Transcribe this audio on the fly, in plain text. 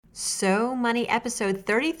So Money episode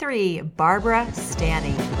 33, Barbara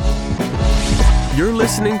Stanny. You're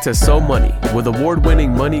listening to So Money with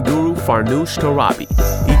award-winning money guru Farnoosh Torabi.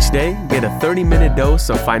 Each day, get a 30-minute dose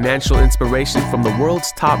of financial inspiration from the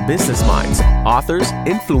world's top business minds, authors,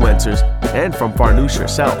 influencers, and from Farnoosh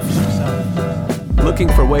herself. Looking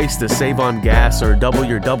for ways to save on gas or double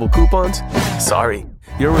your double coupons? Sorry,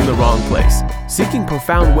 you're in the wrong place. Seeking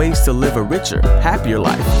profound ways to live a richer, happier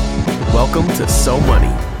life. Welcome to So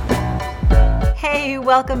Money. Hey,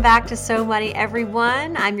 welcome back to So Money,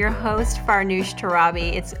 everyone. I'm your host, Farnoosh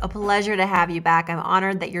Torabi. It's a pleasure to have you back. I'm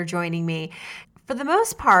honored that you're joining me. For the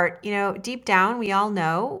most part, deep down, we all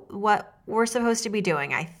know what we're supposed to be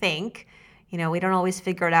doing, I think. We don't always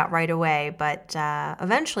figure it out right away, but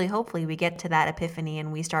eventually, hopefully, we get to that epiphany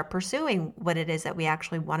and we start pursuing what it is that we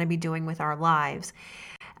actually want to be doing with our lives.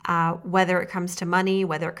 Whether it comes to money,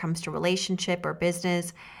 whether it comes to relationship or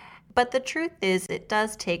business. But the truth is, it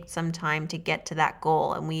does take some time to get to that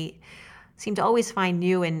goal, and we seem to always find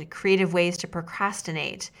new and creative ways to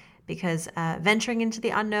procrastinate because venturing into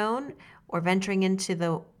the unknown or venturing into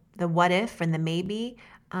the what if and the maybe,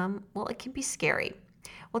 it can be scary.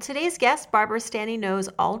 Well, today's guest, Barbara Stanny, knows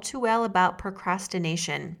all too well about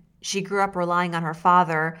procrastination. She grew up relying on her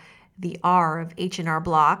father, the R of H&R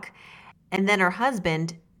Block, and then her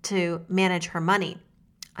husband to manage her money,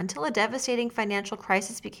 until a devastating financial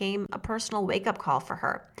crisis became a personal wake-up call for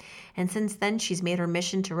her. And since then, she's made her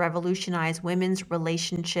mission to revolutionize women's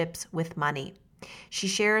relationships with money. She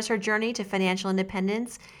shares her journey to financial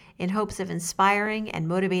independence in hopes of inspiring and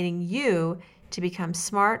motivating you to become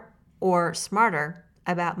smart or smarter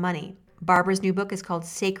about money. Barbara's new book is called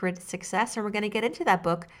Sacred Success, and we're going to get into that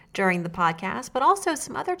book during the podcast, but also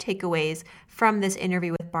some other takeaways from this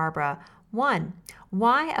interview with Barbara. 1,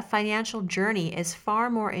 why a financial journey is far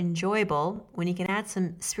more enjoyable when you can add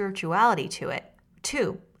some spirituality to it.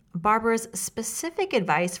 2, Barbara's specific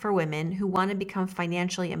advice for women who want to become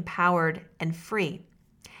financially empowered and free.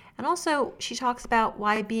 And also, she talks about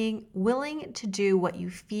why being willing to do what you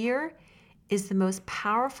fear is the most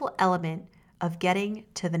powerful element of getting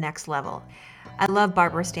to the next level. I love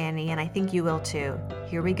Barbara Stanny, and I think you will too.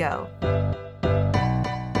 Here we go.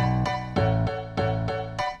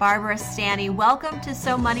 Barbara Stanny, welcome to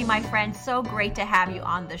So Money, my friend. So great to have you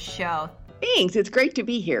on the show. Thanks. It's great to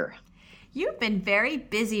be here. You've been very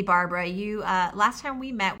busy, Barbara. You last time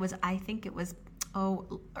we met was, I think it was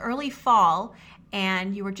early fall,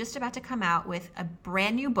 and you were just about to come out with a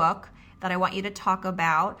brand new book that I want you to talk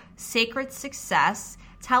about, Sacred Success.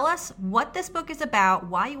 Tell us what this book is about,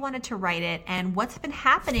 why you wanted to write it, and what's been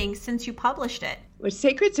happening since you published it. Well,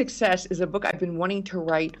 Sacred Success is a book I've been wanting to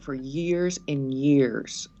write for years and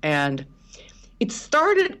years. And it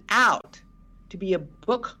started out to be a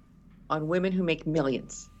book on women who make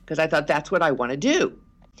millions, because I thought that's what I want to do.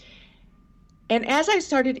 And as I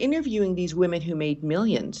started interviewing these women who made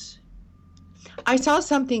millions, I saw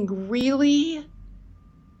something really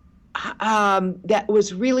that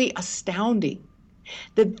was really astounding.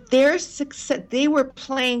 That their success, they were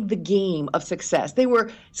playing the game of success. They were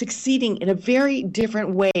succeeding in a very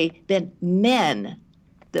different way than men,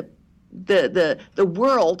 the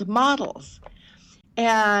world models.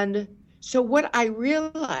 And so what I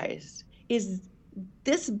realized is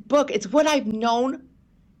this book, it's what I've known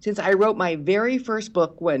since I wrote my very first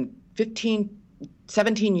book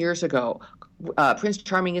 17 years ago, Prince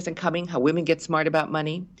Charming Isn't Coming, How Women Get Smart About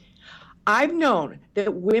Money. I've known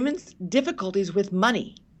that women's difficulties with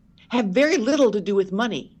money have very little to do with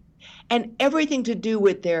money and everything to do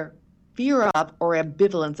with their fear of or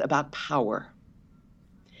ambivalence about power.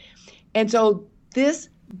 And so this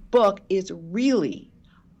book is really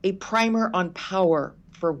a primer on power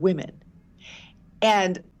for women.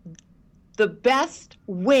 And the best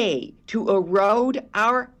way to erode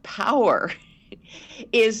our power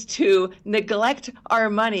is to neglect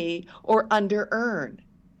our money or under-earn.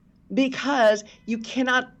 Because you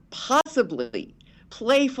cannot possibly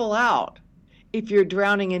play full out if you're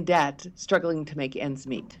drowning in debt, struggling to make ends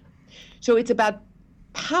meet. So it's about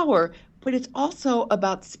power, but it's also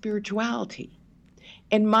about spirituality.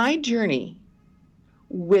 And my journey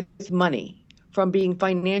with money, from being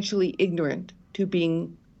financially ignorant to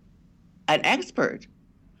being an expert,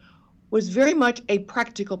 was very much a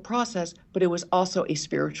practical process, but it was also a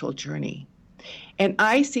spiritual journey. And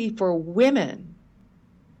I see for women,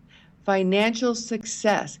 financial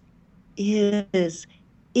success is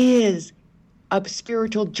a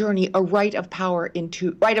spiritual journey, a rite of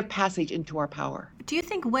passage into our power. Do you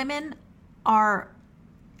think women are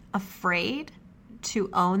afraid to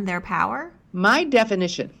own their power? My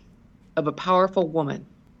definition of a powerful woman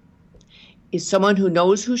is someone who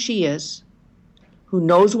knows who she is, who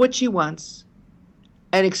knows what she wants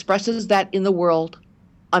and expresses that in the world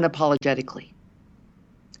unapologetically.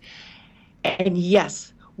 And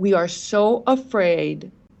yes, we are so afraid,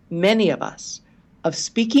 many of us, of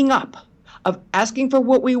speaking up, of asking for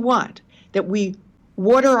what we want, that we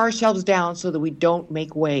water ourselves down so that we don't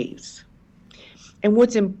make waves. And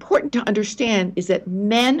what's important to understand is that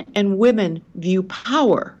men and women view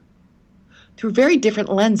power through very different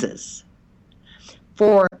lenses.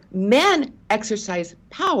 For men exercise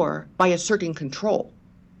power by asserting control.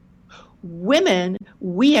 Women,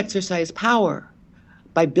 we exercise power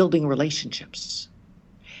by building relationships.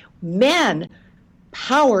 Men,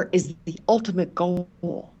 power is the ultimate goal.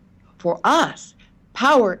 For us,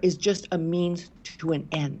 power is just a means to an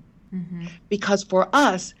end. Mm-hmm. Because for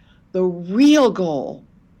us, the real goal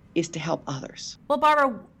is to help others. Well,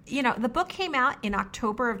 Barbara, the book came out in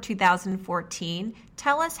October of 2014.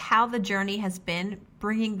 Tell us how the journey has been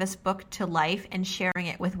bringing this book to life and sharing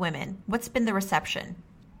it with women. What's been the reception?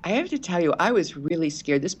 I have to tell you, I was really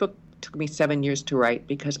scared. This book took me 7 years to write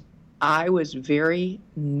because I was very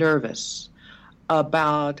nervous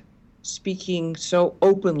about speaking so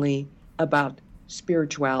openly about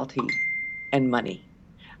spirituality and money.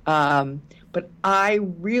 But I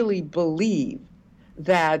really believe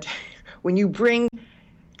that when you bring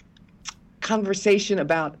conversation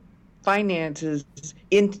about finances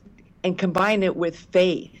in and combine it with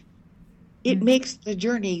faith, it makes the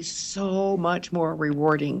journey so much more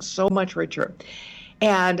rewarding, so much richer.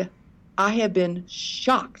 And I have been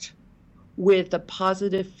shocked with the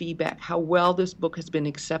positive feedback, how well this book has been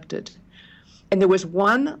accepted. And there was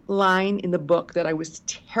one line in the book that I was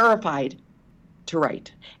terrified to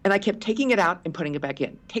write. And I kept taking it out and putting it back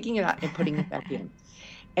in, taking it out and putting it back in.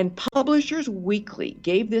 And Publishers Weekly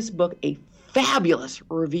gave this book a fabulous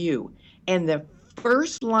review. And the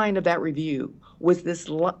first line of that review was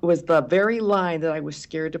the very line that I was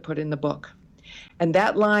scared to put in the book. And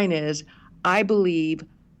that line is, I believe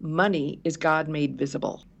money is God made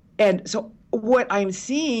visible. And so what I'm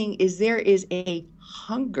seeing is there is a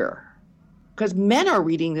hunger, because men are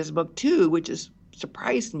reading this book too, which has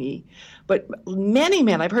surprised me. But many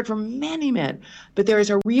men, I've heard from many men, but there is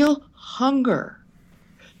a real hunger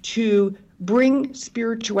to bring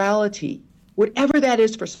spirituality, whatever that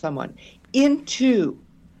is for someone, into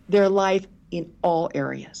their life in all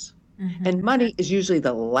areas. Mm-hmm. And money is usually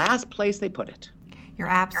the last place they put it. You're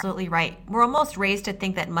absolutely right. We're almost raised to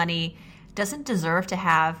think that money doesn't deserve to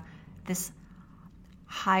have this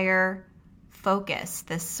higher focus,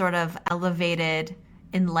 this sort of elevated,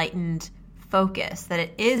 enlightened focus, that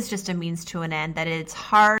it is just a means to an end, that it's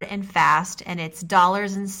hard and fast and it's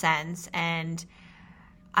dollars and cents. And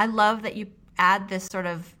I love that you add this sort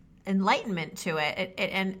of enlightenment to it.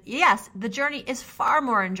 And yes, the journey is far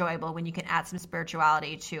more enjoyable when you can add some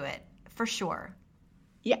spirituality to it, for sure.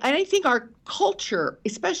 Yeah, and I think our culture,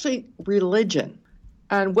 especially religion,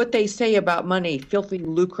 and what they say about money, filthy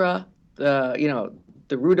lucre, the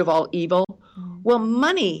root of all evil. Mm-hmm. Well,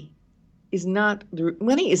 money is not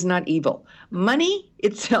evil. Money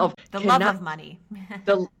itself, love of money.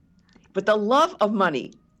 But the love of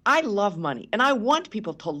money. I love money, and I want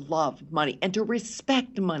people to love money and to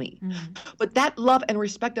respect money. Mm-hmm. But that love and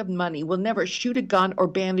respect of money will never shoot a gun or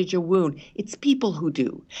bandage a wound. It's people who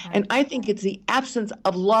do. Right. And I think it's the absence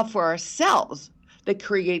of love for ourselves that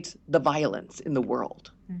creates the violence in the world.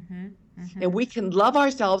 Mm-hmm. Mm-hmm. And we can love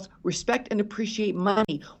ourselves, respect and appreciate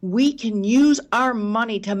money. We can use our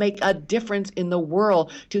money to make a difference in the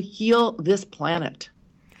world, to heal this planet.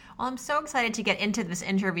 Well, I'm so excited to get into this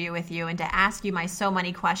interview with you and to ask you my so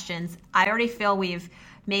many questions. I already feel we've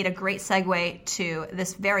made a great segue to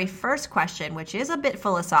this very first question, which is a bit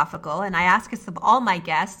philosophical, and I ask this of all my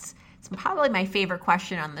guests. It's probably my favorite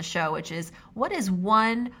question on the show, which is, what is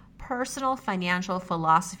one personal financial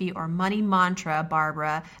philosophy or money mantra,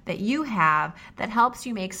 Barbara, that you have that helps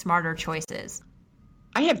you make smarter choices?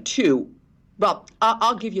 I have two. Well,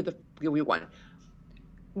 I'll give you one.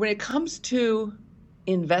 When it comes to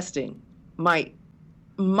investing, my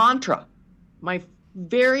mantra, my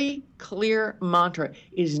very clear mantra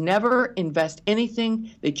is never invest anything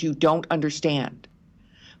that you don't understand.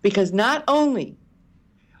 Because not only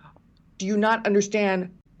do you not understand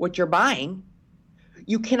what you're buying,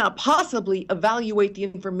 you cannot possibly evaluate the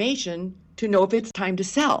information to know if it's time to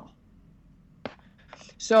sell.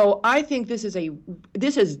 So I think this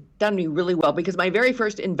has done me really well, because my very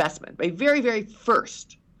first investment, my very, very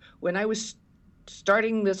first, when I was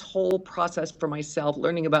starting this whole process for myself,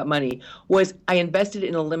 learning about money, was I invested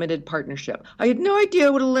in a limited partnership. I had no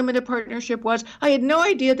idea what a limited partnership was. I had no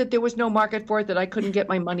idea that there was no market for it, that I couldn't get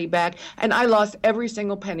my money back. And I lost every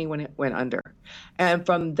single penny when it went under. And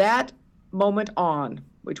from that moment on,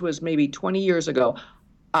 which was maybe 20 years ago,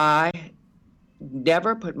 I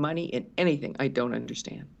never put money in anything I don't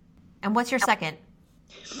understand. And what's your second?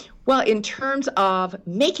 Well, in terms of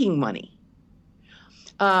making money,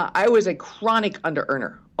 I was a chronic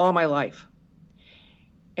under-earner all my life.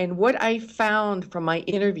 And what I found from my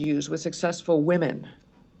interviews with successful women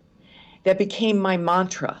that became my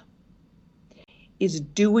mantra is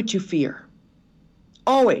do what you fear.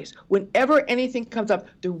 Always, whenever anything comes up,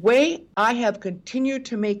 the way I have continued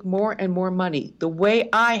to make more and more money, the way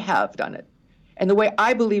I have done it, and the way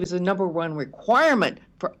I believe is the number one requirement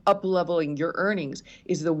for up-leveling your earnings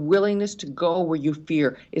is the willingness to go where you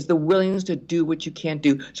fear, is the willingness to do what you can't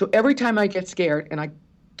do. So every time I get scared, and I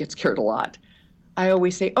get scared a lot, I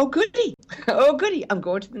always say, oh, goody, oh, goody, I'm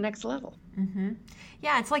going to the next level. Mm-hmm.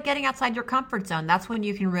 Yeah, it's like getting outside your comfort zone. That's when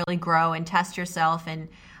you can really grow and test yourself and,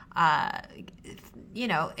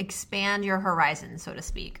 expand your horizon, so to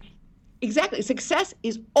speak. Exactly. Success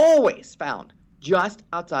is always found just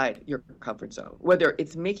outside your comfort zone. Whether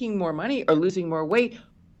it's making more money or losing more weight,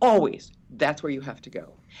 always, that's where you have to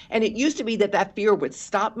go. And it used to be that fear would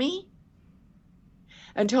stop me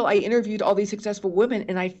until I interviewed all these successful women,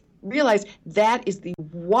 and I realized that is the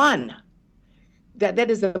one, that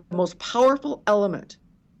is the most powerful element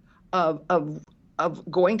of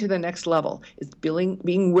going to the next level, is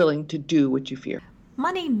being willing to do what you fear.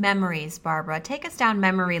 Money memories, Barbara. Take us down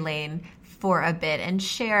memory lane for a bit and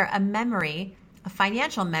share a memory, a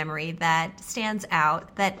financial memory that stands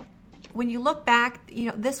out, that when you look back,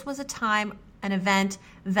 this was a time, an event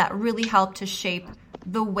that really helped to shape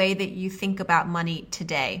the way that you think about money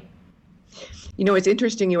today. It's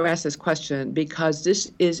interesting you ask this question, because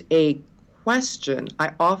this is a question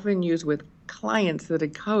I often use with clients that I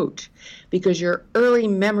coach, because your early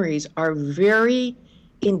memories are very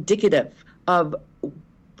indicative of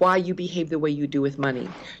why you behave the way you do with money.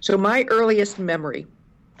 So my earliest memory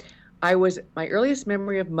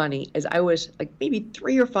of money is I was like maybe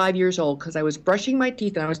 3 or 5 years old, because I was brushing my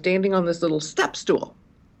teeth and I was standing on this little step stool.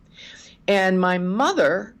 And my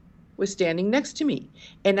mother was standing next to me.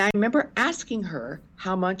 And I remember asking her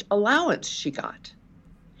how much allowance she got.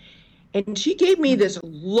 And she gave me this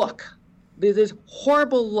look, this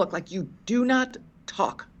horrible look, like, you do not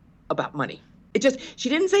talk about money. She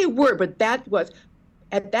didn't say a word, but that was,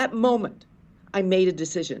 at that moment, I made a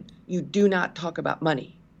decision. You do not talk about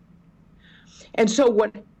money. And so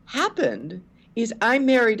what happened is I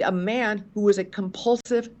married a man who was a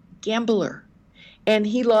compulsive gambler, and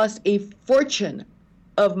he lost a fortune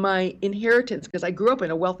of my inheritance because I grew up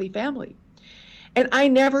in a wealthy family. And I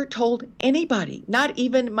never told anybody, not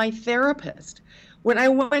even my therapist. When I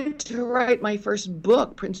went to write my first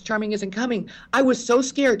book, Prince Charming Isn't Coming, I was so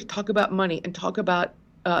scared to talk about money and talk about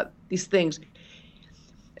these things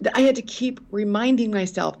that I had to keep reminding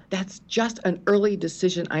myself that's just an early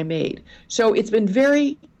decision I made. So it's been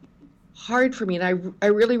very hard for me, and I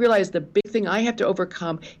really realized the big thing I have to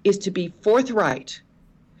overcome is to be forthright,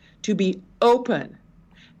 to be open,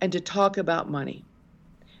 and to talk about money.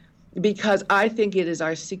 Because I think it is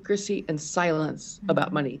our secrecy and silence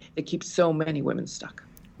about money that keeps so many women stuck.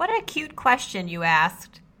 What a cute question you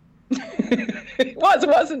asked. It was,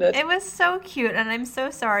 wasn't it? It was so cute, and I'm so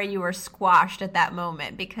sorry you were squashed at that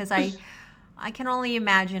moment, because I can only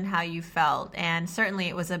imagine how you felt, and certainly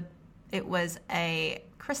it was a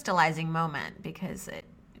crystallizing moment, because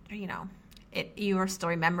you will still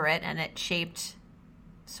remember it, and it shaped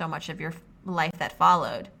so much of your life that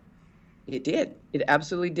followed. It did. It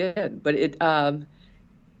absolutely did. But it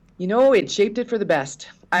shaped it for the best.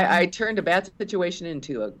 I turned a bad situation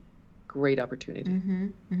into a great opportunity. Mm-hmm.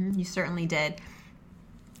 Mm-hmm. You certainly did.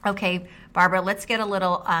 Okay, Barbara, let's get a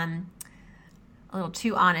little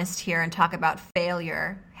too honest here and talk about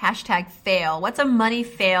failure. #fail. What's a money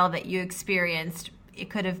fail that you experienced? It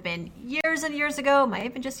could have been years and years ago, might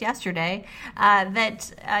have been just yesterday,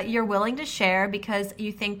 that you're willing to share because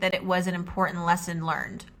you think that it was an important lesson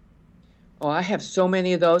learned. Oh, I have so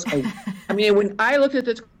many of those. I mean, when I looked at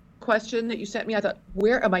this question that you sent me, I thought,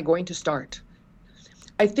 where am I going to start?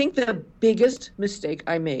 I think the biggest mistake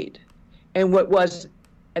I made, and what was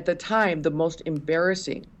at the time the most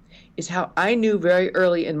embarrassing, is how I knew very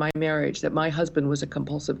early in my marriage that my husband was a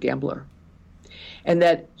compulsive gambler and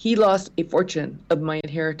that he lost a fortune of my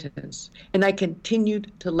inheritance. And I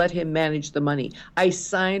continued to let him manage the money. I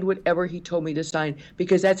signed whatever he told me to sign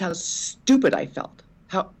because that's how stupid I felt,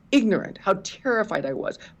 how ignorant, how terrified I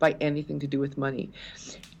was by anything to do with money.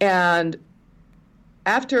 And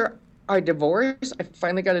after our divorce, I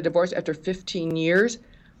finally got a divorce after 15 years,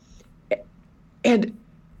 and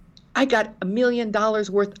I got $1 million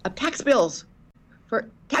worth of tax bills for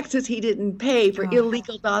taxes he didn't pay, for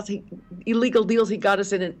illegal deals he got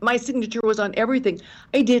us in. And my signature was on everything.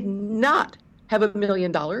 I did not have $1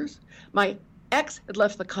 million. My ex had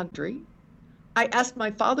left the country. I asked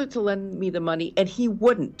my father to lend me the money, and he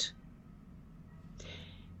wouldn't.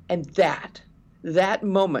 And that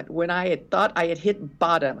moment when I had thought I had hit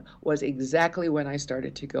bottom was exactly when I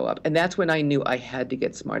started to go up. And that's when I knew I had to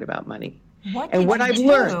get smart about money. What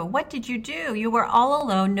did you do? You were all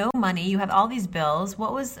alone, no money. You had all these bills.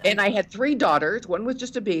 And I had 3 daughters. One was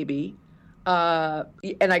just a baby.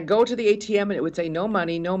 And I go to the ATM and it would say, no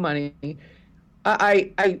money, no money.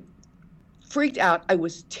 I freaked out. I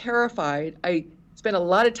was terrified. I spent a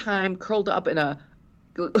lot of time curled up in a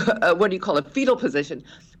fetal position.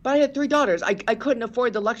 But I had 3 daughters. I couldn't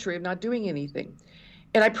afford the luxury of not doing anything.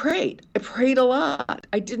 And I prayed. I prayed a lot.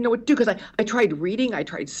 I didn't know what to do because I tried reading, I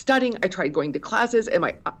tried studying, I tried going to classes, and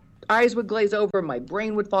my eyes would glaze over, my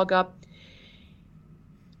brain would fog up.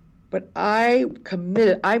 But I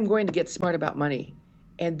committed, I'm going to get smart about money.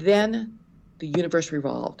 And then the universe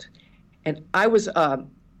revolved. And I was a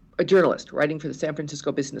journalist writing for the San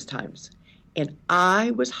Francisco Business Times. And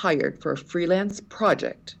I was hired for a freelance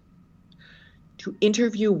project to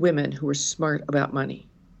interview women who were smart about money.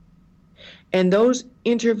 And those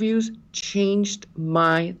interviews changed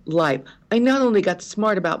my life. I not only got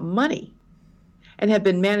smart about money and have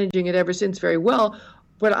been managing it ever since very well,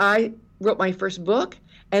 but I wrote my first book,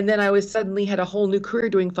 and then I suddenly had a whole new career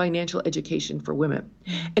doing financial education for women.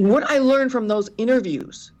 And what I learned from those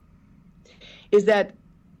interviews is that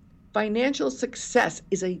financial success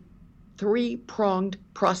is a 3-pronged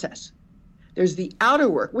process. There's the outer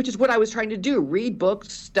work, which is what I was trying to do, read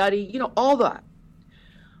books, study, all that.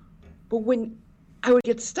 But when I would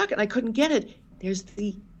get stuck and I couldn't get it, there's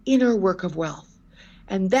the inner work of wealth.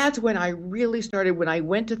 And that's when I really started, when I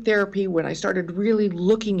went to therapy, when I started really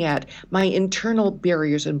looking at my internal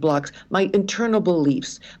barriers and blocks, my internal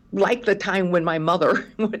beliefs, like the time when my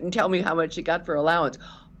mother wouldn't tell me how much she got for allowance,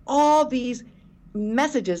 all these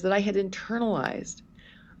messages that I had internalized.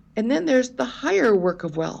 And then there's the higher work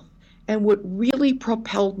of wealth. And what really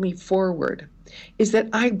propelled me forward is that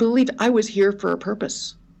I believed I was here for a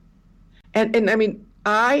purpose. And I mean,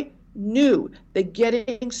 I knew that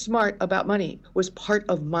getting smart about money was part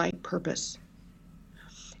of my purpose.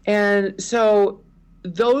 And so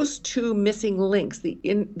those 2 missing links, the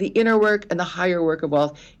inner work and the higher work of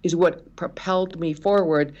wealth, is what propelled me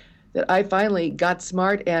forward, that I finally got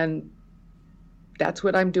smart, and that's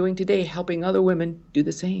what I'm doing today, helping other women do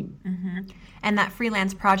the same. Mm-hmm. And that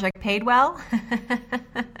freelance project paid well?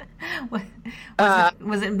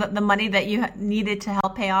 Was it the money that you needed to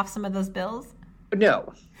help pay off some of those bills?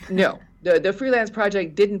 No. The freelance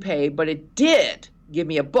project didn't pay, but it did give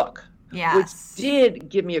me a book, which did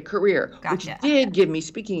give me a career, which did give me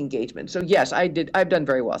speaking engagements. So yes, I did. I've done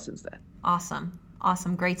very well since then. Awesome.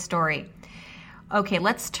 Great story. Okay,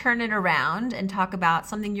 let's turn it around and talk about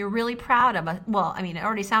something you're really proud of. Well, I mean, it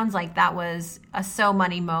already sounds like that was a So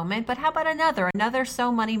Money moment, but how about another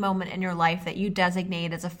So Money moment in your life that you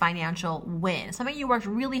designate as a financial win? Something you worked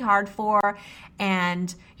really hard for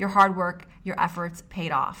and your hard work, your efforts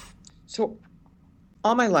paid off. So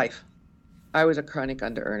all my life, I was a chronic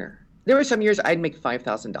under-earner. There were some years I'd make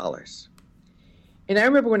 $5,000. And I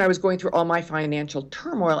remember when I was going through all my financial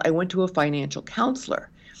turmoil, I went to a financial counselor.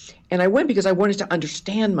 And I went because I wanted to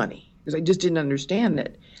understand money, because I just didn't understand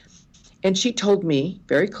it. And she told me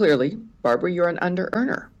very clearly, Barbara, you're an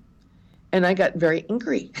under-earner. And I got very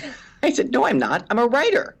angry. I said, no, I'm not. I'm a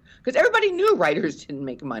writer. Because everybody knew writers didn't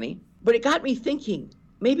make money. But it got me thinking,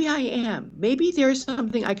 maybe I am. Maybe there's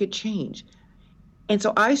something I could change. And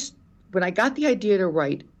so when I got the idea to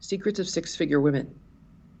write Secrets of Six-Figure Women,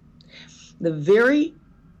 the very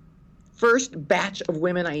first batch of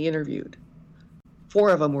women I interviewed, 4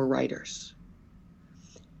 of them were writers.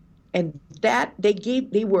 And that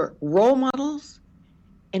they were role models.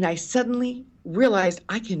 And I suddenly realized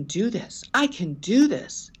I can do this.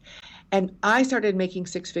 And I started making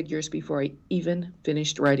 6 figures before I even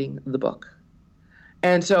finished writing the book.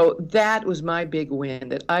 And so that was my big win,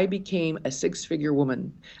 that I became a 6-figure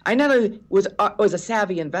woman. I not only was a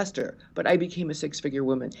savvy investor, but I became a 6-figure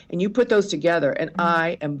woman. And you put those together, and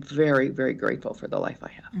I am very, very grateful for the life I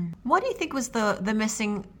have. What do you think was the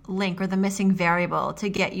missing link or the missing variable to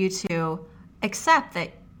get you to accept that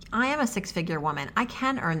I am a 6-figure woman? I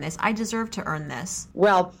can earn this. I deserve to earn this.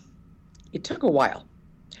 Well, it took a while.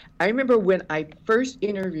 I remember when I first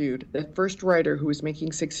interviewed the first writer who was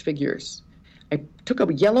making 6 figures, I took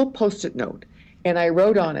a yellow Post-it note and I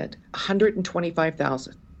wrote on it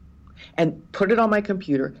 125,000 and put it on my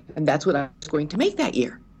computer, and that's what I was going to make that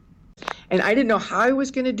year. And I didn't know how I was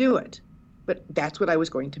going to do it, but that's what I was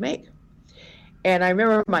going to make. And I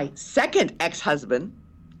remember my second ex-husband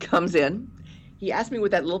comes in. He asked me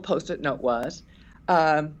what that little Post-it note was.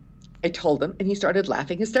 I told him, and he started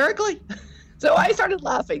laughing hysterically. So I started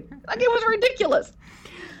laughing like it was ridiculous.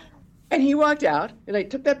 And he walked out, and I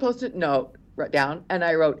took that Post-it note down, and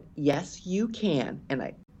I wrote, "Yes, you can." And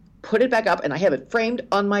I put it back up, and I have it framed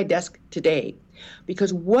on my desk today.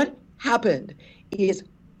 Because what happened is,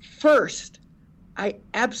 first, I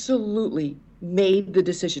absolutely made the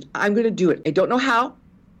decision. I'm going to do it. I don't know how.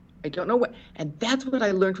 I don't know what. And that's what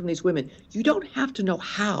I learned from these women. You don't have to know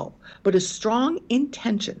how, but a strong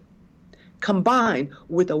intention combined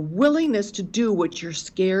with a willingness to do what you're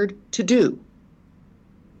scared to do.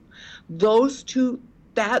 Those two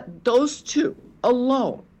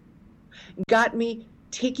alone got me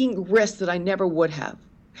taking risks that I never would have.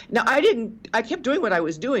 Now, I kept doing what I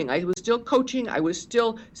was doing. I was still coaching, I was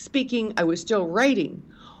still speaking, I was still writing,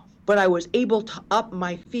 but I was able to up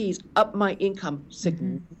my fees, up my income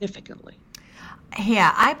significantly.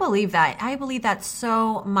 Yeah, I believe that. I believe that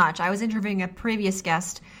so much. I was interviewing a previous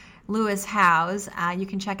guest, Lewis Howes. You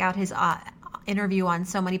can check out his interview on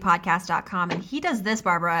SoMoneyPodcast.com. And he does this,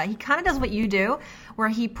 Barbara. He kind of does what you do, where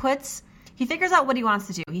he figures out what he wants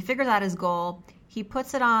to do. He figures out his goal. He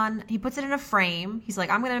puts it in a frame. He's like,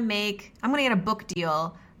 I'm going to get a book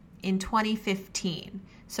deal in 2015.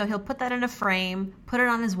 So he'll put that in a frame, put it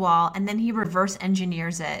on his wall, and then he reverse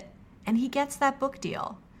engineers it. And he gets that book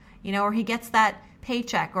deal, or he gets that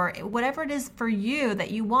paycheck, or whatever it is for you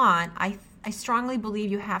that you want. I strongly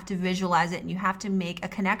believe you have to visualize it, and you have to make a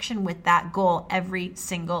connection with that goal every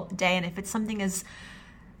single day. And if it's something as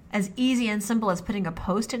easy and simple as putting a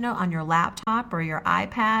Post-it note on your laptop or your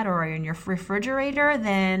iPad or in your refrigerator,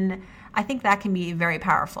 then I think that can be very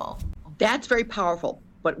powerful. That's very powerful.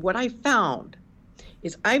 But what I found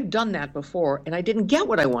is I've done that before, and I didn't get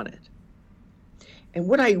what I wanted. And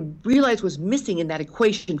what I realized was missing in that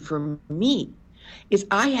equation for me is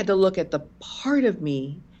I had to look at the part of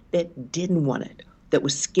me that didn't want it, that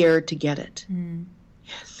was scared to get it.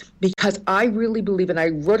 Because I really believe, and I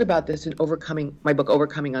wrote about this in my book,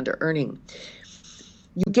 Overcoming Under Earning,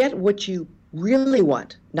 you get what you really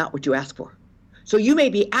want, not what you ask for. So you may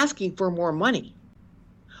be asking for more money,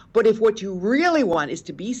 but if what you really want is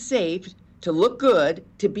to be safe, to look good,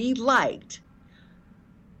 to be liked,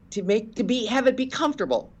 have it be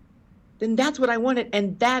comfortable, then that's what I wanted,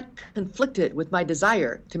 and that conflicted with my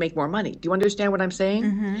desire to make more money. Do you understand what I'm saying?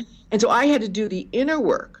 Mm-hmm. And so I had to do the inner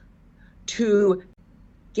work to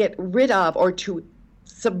get rid of, or to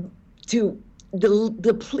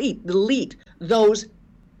delete those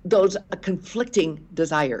conflicting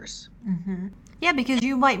desires. Mm-hmm. Yeah, because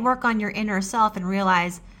you might work on your inner self and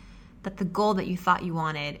realize that the goal that you thought you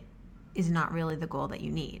wanted is not really the goal that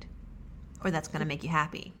you need, or that's going to make you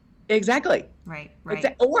happy. Exactly. Right.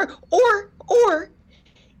 Or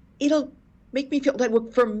it'll make me feel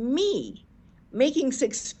that, for me, making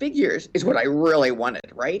six figures is what I really wanted,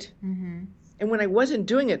 right? Mm-hmm. And when I wasn't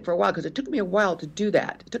doing it for a while, because it took me a while to do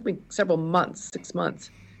that, it took me several months, 6 months,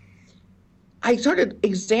 I started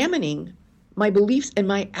examining my beliefs and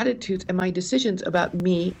my attitudes and my decisions about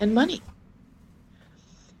me and money.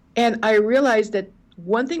 And I realized that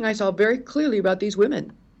one thing I saw very clearly about these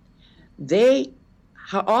women,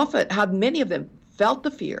 how many of them felt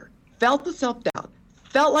the fear, felt the self-doubt,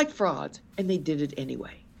 felt like frauds, and they did it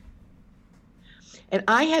anyway. And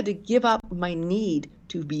I had to give up my need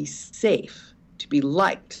to be safe, to be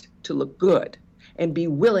liked, to look good, and be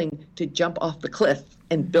willing to jump off the cliff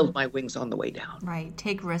and build my wings on the way down. Right.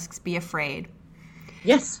 Take risks, be afraid.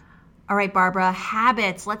 Yes. All right, Barbara,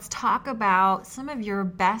 habits. Let's talk about some of your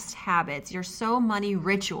best habits, your So Money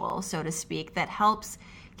ritual, so to speak, that helps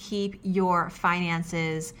keep your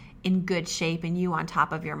finances in good shape and you on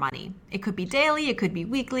top of your money. It could be daily, it could be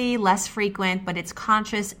weekly, less frequent, but it's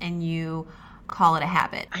conscious and you call it a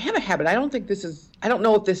habit. I have a habit. I don't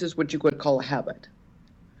know if this is what you would call a habit.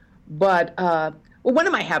 But one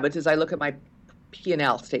of my habits is I look at my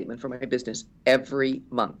P&L statement for my business every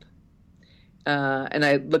month. And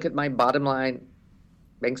I look at my bottom line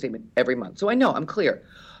bank statement every month. So I know, I'm clear.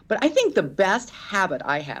 But I think the best habit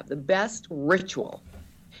I have, the best ritual,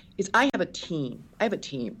 is I have a team.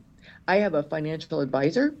 I have a financial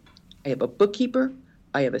advisor, I have a bookkeeper,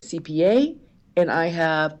 I have a CPA, and I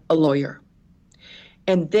have a lawyer.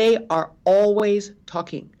 And they are always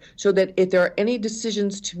talking, so that if there are any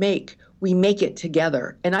decisions to make, we make it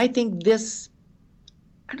together. And I think this,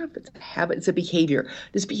 I don't know if it's a habit, it's a behavior.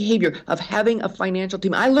 This behavior of having a financial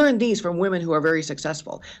team. I learned these from women who are very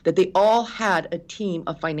successful, that they all had a team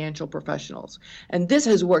of financial professionals. And this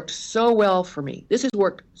has worked so well for me. This has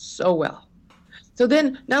worked so well. So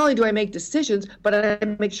then not only do I make decisions, but I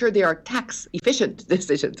make sure they are tax efficient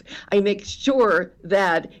decisions. I make sure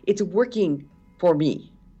that it's working for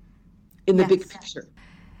me in the big picture.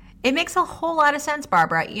 It makes a whole lot of sense,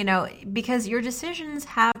 Barbara, because your decisions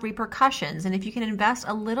have repercussions. And if you can invest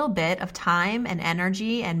a little bit of time and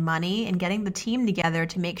energy and money in getting the team together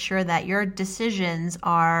to make sure that your decisions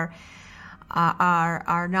are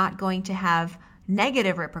not going to have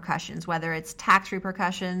negative repercussions, whether it's tax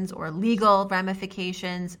repercussions or legal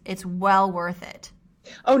ramifications, it's well worth it.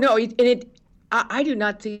 Oh, no, I do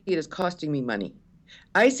not see it as costing me money.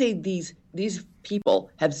 I say these people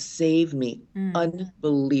have saved me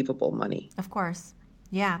unbelievable money. Of course.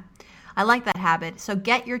 Yeah. I like that habit. So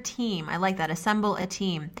get your team. I like that. Assemble a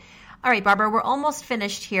team. All right, Barbara, we're almost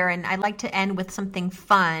finished here, and I'd like to end with something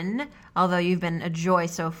fun, although you've been a joy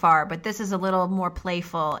so far, but this is a little more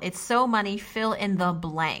playful. It's So Money, fill in the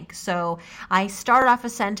blank. So I start off a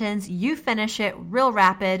sentence, you finish it real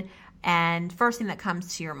rapid, and first thing that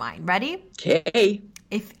comes to your mind. Ready? Okay.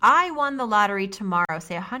 If I won the lottery tomorrow,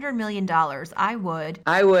 say $100 million,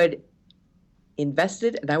 I would invest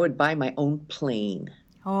it, and I would buy my own plane.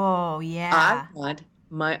 Oh, yeah. I want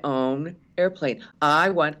my own airplane. I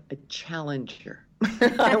want a Challenger.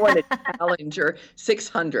 I want a Challenger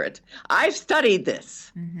 600. I've studied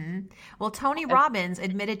this. Mm-hmm. Well, Tony Robbins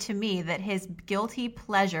admitted to me that his guilty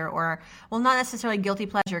pleasure, not necessarily guilty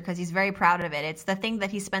pleasure because he's very proud of it. It's the thing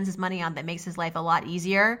that he spends his money on that makes his life a lot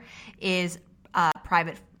easier is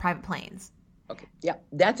private planes. Okay. Yeah,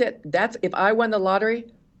 that's it. If I won the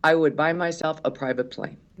lottery, I would buy myself a private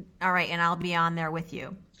plane. All right, and I'll be on there with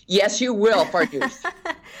you. Yes, you will, Farnoosh.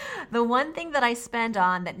 The one thing that I spend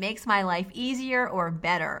on that makes my life easier or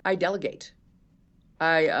better. I delegate.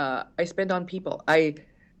 I spend on people. I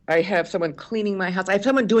have someone cleaning my house. I have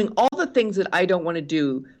someone doing all the things that I don't want to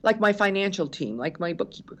do, like my financial team, like my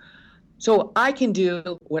bookkeeper. So I can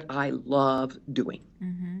do what I love doing.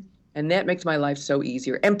 Mm-hmm. And that makes my life so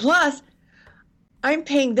easier. And plus, I'm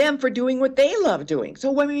paying them for doing what they love doing.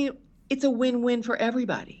 So, I mean, it's a win-win for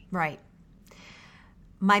everybody. Right.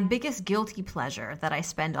 My biggest guilty pleasure that I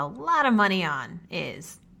spend a lot of money on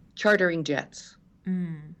is chartering jets.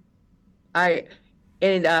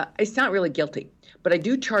 It's not really guilty, but I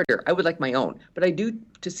do charter. I would like my own, but I do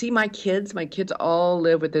to see my kids. My kids all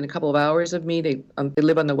live within a couple of hours of me. They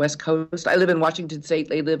live on the West Coast. I live in Washington State.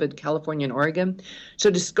 They live in California and Oregon.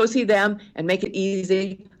 So to go see them and make it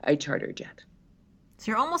easy, I charter a jet.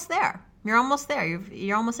 So you're almost there. You're almost there.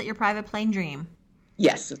 You're almost at your private plane dream.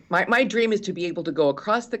 Yes. My dream is to be able to go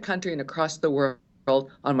across the country and across the world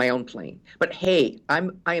on my own plane. But hey,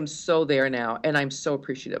 I am so there now, and I'm so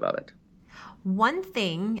appreciative of it. One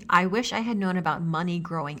thing I wish I had known about money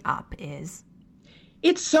growing up is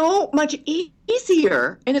it's so much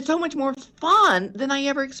easier and it's so much more fun than I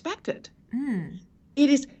ever expected. It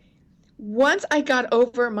is, once I got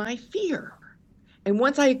over my fear and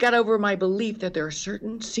once I got over my belief that there are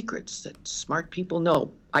certain secrets that smart people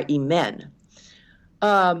know, i.e. men,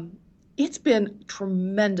 it's been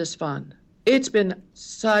tremendous fun. It's been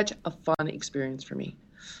such a fun experience for me.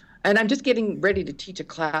 And I'm just getting ready to teach a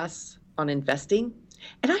class on investing.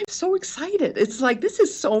 And I'm so excited. It's like, this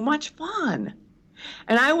is so much fun.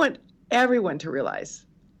 And I want everyone to realize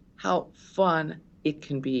how fun it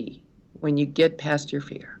can be when you get past your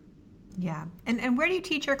fear. Yeah. And where do you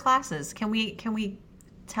teach your classes? Can we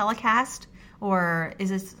telecast, or is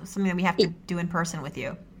this something that we have to do in person with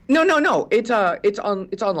you? No. It's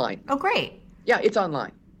online. Oh, great. Yeah, it's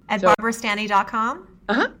online. At barbarastanny.com?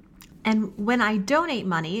 Uh-huh. And when I donate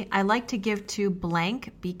money, I like to give to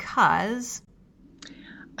blank because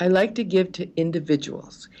I like to give to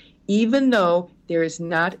individuals, even though there is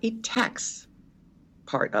not a tax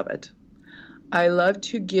part of it. I love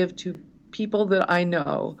to give to people that I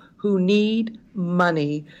know who need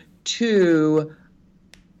money to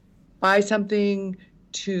buy something,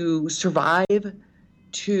 to survive,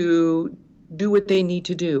 to do what they need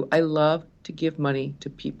to do. I love to give money to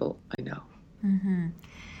people I know. Mm-hmm.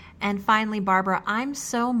 And finally, Barbara, I'm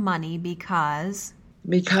so money because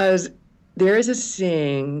there is a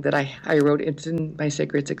saying that I wrote, it's in my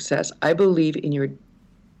Sacred Success. I believe in your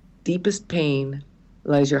deepest pain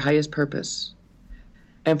lies your highest purpose.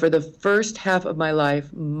 And for the first half of my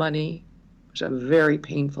life, money was a very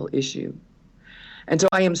painful issue. And so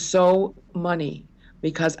I am so money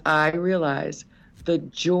because I realize the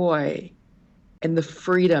joy and the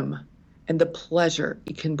freedom and the pleasure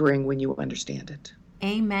it can bring when you understand it.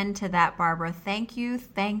 Amen to that, Barbara. Thank you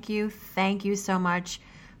so much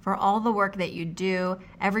for all the work that you do.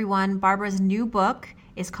 Everyone, Barbara's new book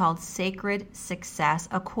is called Sacred Success,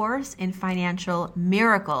 A Course in Financial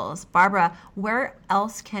Miracles. Barbara, where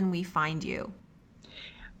else can we find you?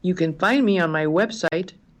 You can find me on my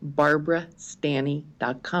website,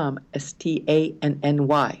 barbarastanny.com,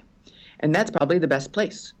 Stanny. And that's probably the best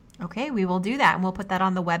place. Okay, we will do that, and we'll put that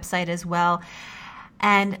on the website as well.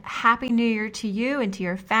 And Happy New Year to you and to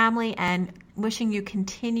your family, and wishing you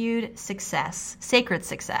continued success, sacred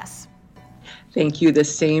success. Thank you. The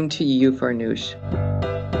same to you, Farnoosh.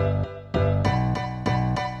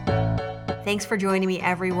 Thanks for joining me,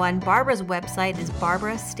 everyone. Barbara's website is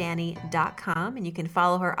barbarastanny.com, and you can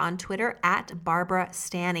follow her on Twitter at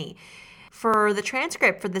barbarastanny. For the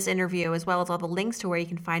transcript for this interview, as well as all the links to where you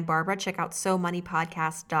can find Barbara, check out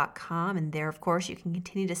SoMoneyPodcast.com. And there, of course, you can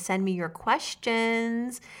continue to send me your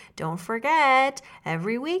questions. Don't forget,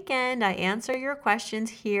 every weekend I answer your questions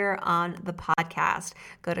here on the podcast.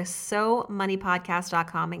 Go to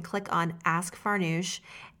SoMoneyPodcast.com and click on Ask Farnoosh,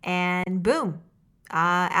 and boom,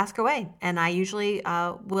 ask away. And I usually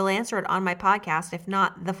will answer it on my podcast, if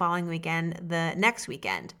not the following weekend, the next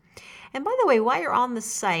weekend. And by the way, while you're on the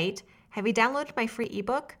site, have you downloaded my free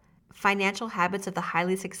ebook, Financial Habits of the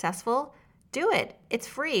Highly Successful? Do it. It's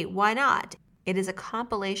free. Why not? It is a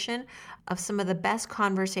compilation of some of the best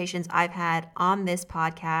conversations I've had on this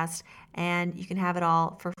podcast, and you can have it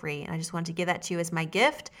all for free. And I just wanted to give that to you as my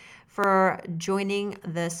gift for joining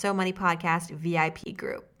the So Money Podcast VIP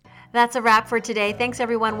group. That's a wrap for today. Thanks,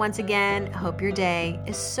 everyone, once again. Hope your day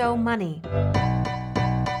is so money.